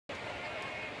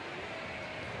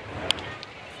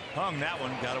hung that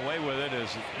one, got away with it.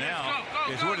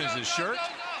 What is his shirt?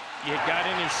 It got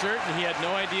in his shirt, and he had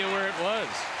no idea where it was.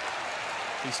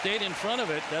 He stayed in front of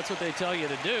it. That's what they tell you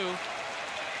to do.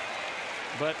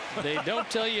 But they don't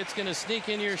tell you it's going to sneak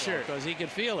in your shirt, because he could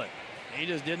feel it. He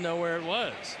just didn't know where it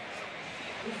was.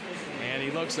 And he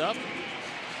looks up.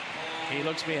 He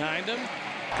looks behind him.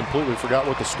 Completely forgot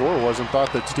what the score was and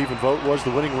thought that Stephen Vogt was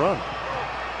the winning run.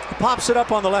 He pops it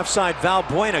up on the left side.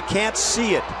 Valbuena can't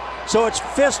see it. So it's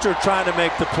Pfister trying to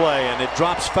make the play, and it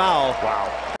drops foul.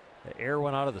 Wow. The air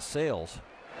went out of the sails.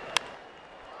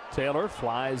 Taylor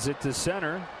flies it to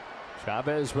center.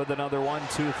 Chavez with another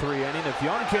 1-2-3 inning. If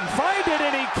Young can find it,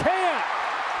 and he can't.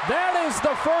 That is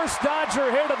the first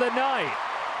Dodger hit of the night.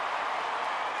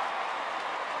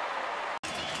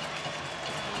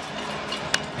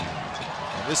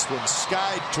 And this one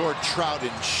skied toward Trout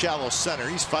in shallow center.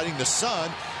 He's fighting the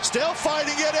sun, still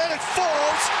fighting it, and it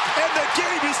falls, and the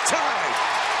game is tied.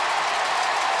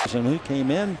 And who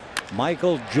came in?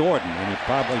 Michael Jordan, and he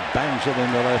probably bangs it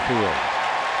into left field.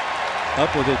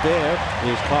 Up with it there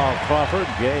is Carl Crawford.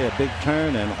 Jay, a big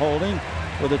turn and holding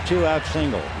with a 2-out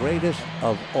single. Greatest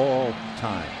of all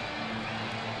time.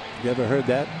 You ever heard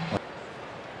that?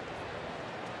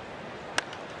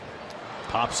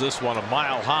 Pops this one a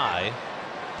mile high.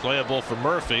 Playable for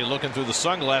Murphy, looking through the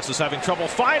sunglasses, having trouble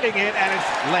finding it, and it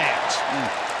lands.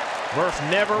 Murph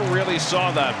never really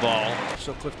saw that ball.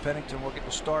 So Cliff Pennington will get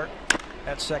the start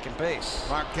at second base.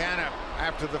 Marcana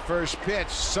after the first pitch.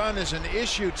 Sun is an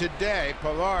issue today.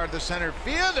 Pilar, the center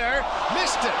fielder,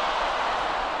 missed it.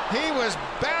 He was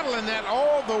battling that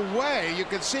all the way. You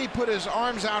could see he put his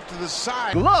arms out to the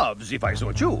side. Gloves, if I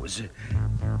so choose.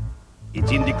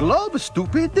 It's in the glove,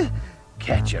 stupid.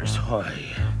 Catcher's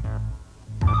hoy.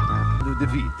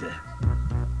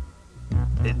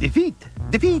 Defeat.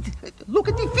 Defeat. Look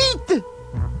at defeat.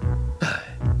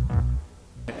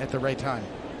 At the right time.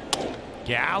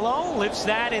 Gallo lifts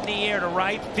that in the air to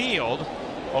right field.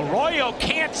 Arroyo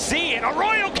can't see it.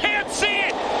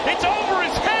 It's over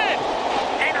his head.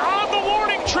 And on the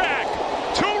warning track,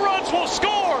 2 runs will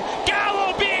score.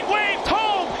 Gallo being waved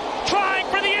home, trying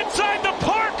for the inside to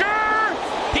Parker.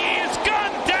 He is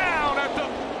gunned down at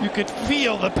the... You could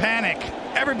feel the panic.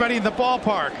 Everybody in the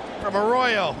ballpark from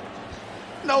Arroyo.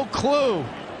 No clue.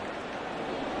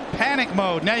 Panic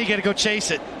mode. Now you got to go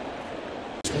chase it.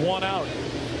 It's 1 out.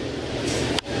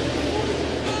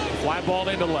 Fly ball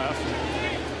into left.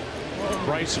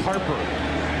 Bryce Harper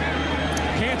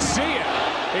can't see it.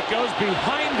 It goes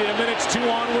behind him, and it's 2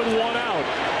 on with 1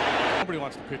 out. Nobody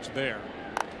wants to pitch there.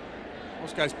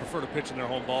 Most guys prefer to pitch in their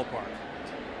home ballpark.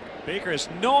 Baker has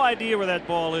no idea where that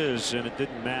ball is, and it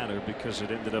didn't matter because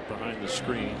it ended up behind the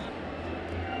screen.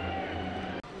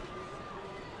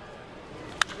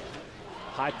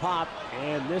 High pop,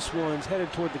 and this one's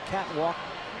headed toward the catwalk.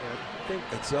 I think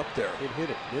It's up there. it hit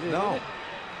it. Did it? No. Hit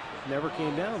it? Never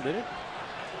came down, did it?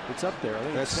 It's up there. I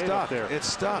think It's stayed stuck. up there. It's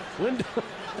stuck. Lindor.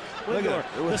 Look at it.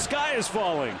 The sky is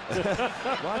falling.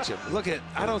 Watch it. Look at.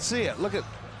 I don't see it. Look at.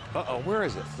 Where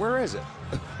is it? Where is it?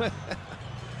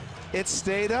 It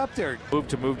stayed up there. Move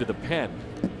to the pen.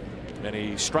 And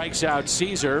he strikes out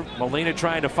Caesar. Molina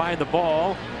trying to find the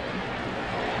ball.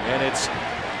 And it's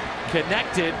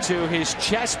connected to his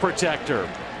chest protector.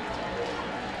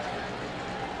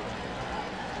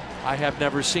 I have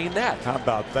never seen that. How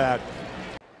about that?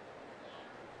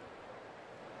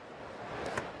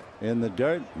 In the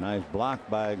dirt. Nice block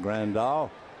by Grandal.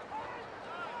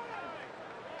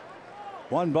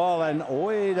 1 ball, and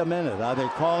wait a minute. Are they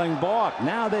calling balk?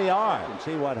 Now they are. And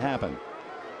see what happened.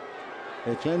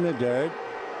 It's in the dirt.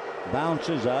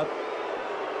 Bounces up.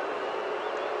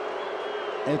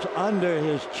 It's under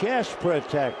his chest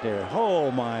protector.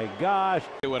 Oh my gosh.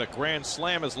 With a grand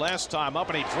slam his last time up,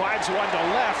 and he drives one to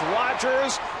left.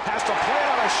 Rogers has to play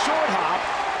on a short hop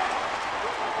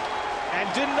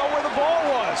and didn't know where the ball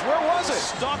was. Where was it?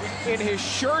 Stuck in his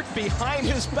shirt behind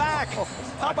his back.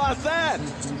 How about that?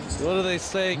 What do they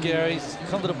say, Gary?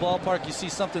 Come to the ballpark, you see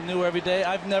something new every day.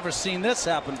 I've never seen this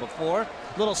happen before.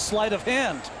 Little sleight of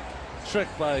hand trick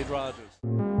by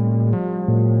Rogers.